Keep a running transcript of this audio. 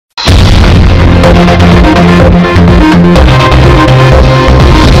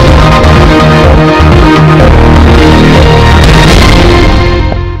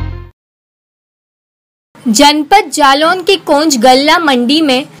जनपद जालौन के कोंच गल्ला मंडी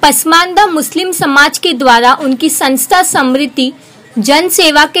में पसमानदा मुस्लिम समाज के द्वारा उनकी संस्था समृद्धि जन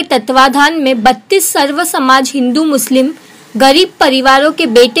सेवा के तत्वाधान में 32 सर्व समाज हिंदू मुस्लिम गरीब परिवारों के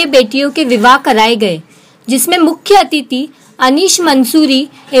बेटे बेटियों के विवाह कराए गए, जिसमें मुख्य अतिथि अनीश मंसूरी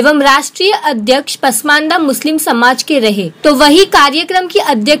एवं राष्ट्रीय अध्यक्ष पसमानदा मुस्लिम समाज के रहे। तो वही कार्यक्रम की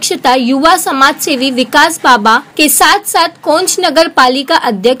अध्यक्षता युवा समाज सेवी विकास बाबा के साथ साथ कोंच नगर पालिका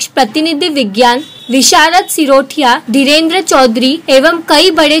अध्यक्ष प्रतिनिधि विज्ञान विशारद सिरोठिया, धीरेन्द्र चौधरी एवं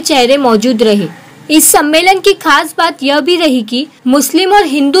कई बड़े चेहरे मौजूद रहे। इस सम्मेलन की खास बात यह भी रही कि मुस्लिम और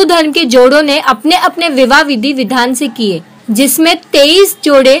हिंदू धर्म के जोड़ों ने अपने अपने विवाह विधि विधान से किए, जिसमें 23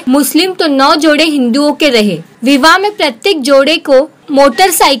 जोड़े मुस्लिम तो 9 जोड़े हिंदुओं के रहे। विवाह में प्रत्येक जोड़े को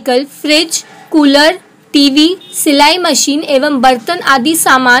मोटरसाइकिल, फ्रिज, कूलर, टीवी, सिलाई मशीन एवं बर्तन आदि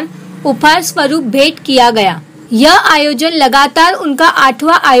सामान उपहार स्वरूप भेंट किया गया। यह आयोजन लगातार उनका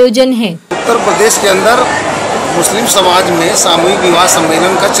 8वां आयोजन है। उत्तर प्रदेश के अंदर मुस्लिम समाज में सामूहिक विवाह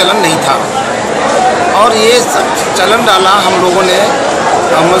सम्मेलन का चलन नहीं था और ये चलन डाला हम लोगों ने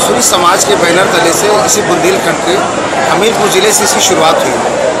मंसूरी समाज के बैनर तले से इसी बुंदेलखंड के हमीरपुर जिले से इसकी शुरुआत हुई।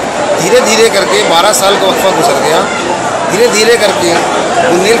 धीरे धीरे करके 12 साल का वक्फा गुजर गया। धीरे धीरे करके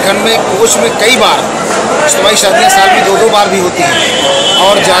बुंदेलखंड में कोच में कई बार इज्तिमाई शादियाँ साल में 2-2 बार भी होती हैं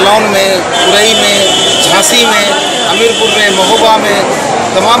और जालौन में, उरई में, झांसी में, हमीरपुर में, महोबा में,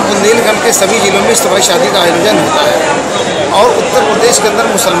 तमाम बुंदेलखंड के सभी जिलों में इज्तिमाई शादी का आयोजन होता है। और उत्तर प्रदेश के अंदर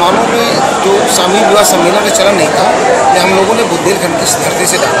मुसलमानों में जो सामूहिक विवाह सम्मेलन का चलन नहीं था, ये हम लोगों ने बुंदेलखंड की धरती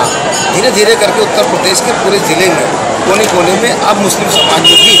से डाला। धीरे धीरे करके उत्तर प्रदेश के पूरे ज़िले में कोने कोने में अब मुस्लिम समाज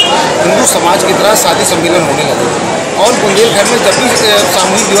में भी हिंदू समाज की तरह शादी सम्मेलन होने लगे और बुंदेलखंड में जब भी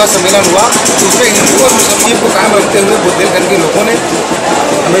सामूहिक विवाह सम्मेलन हुआ तो उसमें हिंदू और मुस्लिम को कायम रखते हुए बुंदेलखंड के लोगों ने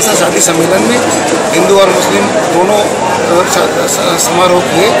हमेशा शादी सम्मेलन में हिंदू और मुस्लिम दोनों समारोह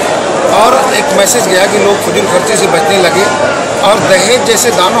किए और एक मैसेज गया कि लोग फजूल खर्चे से बचने लगे और दहेज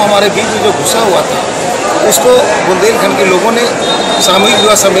जैसे दानों हमारे बीच में जो घुसा हुआ था उसको बुंदेलखंड के लोगों ने सामूहिक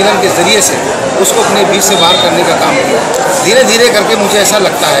विवाह सम्मेलन के ज़रिए से उसको अपने बीच से बाहर करने का काम किया। धीरे धीरे करके मुझे ऐसा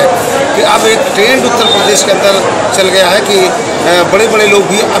लगता है कि अब एक ट्रेंड उत्तर प्रदेश के अंदर चल गया है कि बड़े बड़े लोग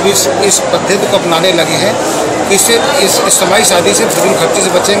भी अब इस पद्धति को अपनाने लगे हैं। इससे इस इज्तिमाई शादी से फजूल खर्चे से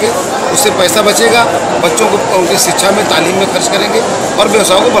बचेंगे, उससे पैसा बचेगा, बच्चों को उनकी शिक्षा में, तालीम में खर्च करेंगे और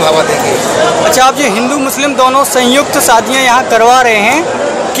व्यवसायों को बढ़ावा देंगे। अच्छा, आप जो हिंदू मुस्लिम दोनों संयुक्त शादियाँ यहाँ करवा रहे हैं,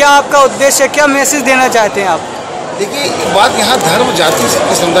 क्या आपका उद्देश्य, क्या मैसेज देना चाहते हैं आप? देखिए, बात यहाँ धर्म जाति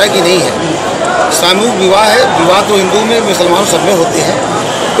समुदाय की नहीं है। सामूहिक विवाह है, विवाह तो हिंदू में, मुसलमान सब में होते हैं।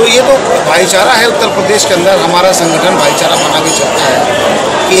 तो ये तो भाईचारा है। उत्तर प्रदेश के अंदर हमारा संगठन भाईचारा बना के चलता है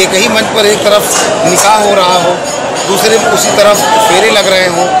कि एक ही मंच पर एक तरफ निकाह हो रहा हो, दूसरे उसी तरफ फेरे लग रहे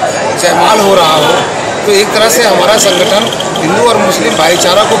हों, जयमाल हो रहा हो। तो एक तरह से हमारा संगठन हिंदू और मुस्लिम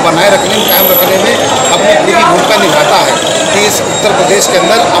भाईचारा को बनाए रखने में, कायम रखने में अपनी पूरी भूमिका निभाता है कि इस उत्तर प्रदेश के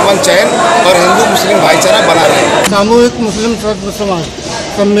अंदर अमन चैन और हिंदू मुस्लिम भाईचारा बना रहे। सामूहिक मुस्लिम समाज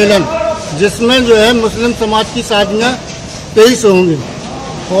सम्मेलन, जिसमें जो है मुस्लिम समाज की शादियाँ 23 होंगी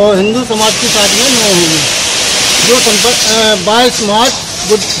और हिंदू समाज की शादियाँ 9 होंगी, जो 22 मार्च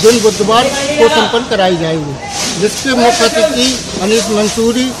दिन बुधवार को संपन्न कराई जाएगी, जिसके मुख्य अतिथि अनीश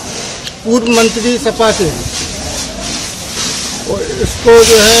मंसूरी, पूर्व मंत्री सपा से, और इसको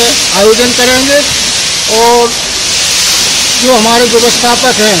जो है आयोजन करेंगे और जो हमारे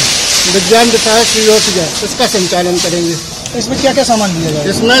व्यवस्थापक हैं विज्ञान विशारद सिरोठिया, इसका संचालन करेंगे। इसमें क्या क्या सामान दिया जाएगा?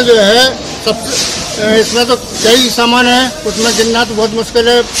 इसमें जो है इसमें तो कई सामान है, उसमें गिनना तो बहुत मुश्किल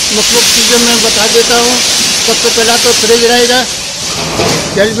है। मुख्य चीज़ें मैं बता देता हूँ। सबसे पहला तो फ्रिज रहेगा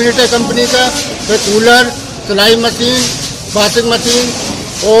कैलविनेटर कंपनी का, फिर कूलर, सिलाई मशीन, वॉशिंग मशीन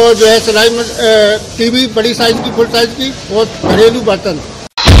और जो है सिलाई टीवी बड़ी साइज की, फुल साइज की और घरेलू बर्तन।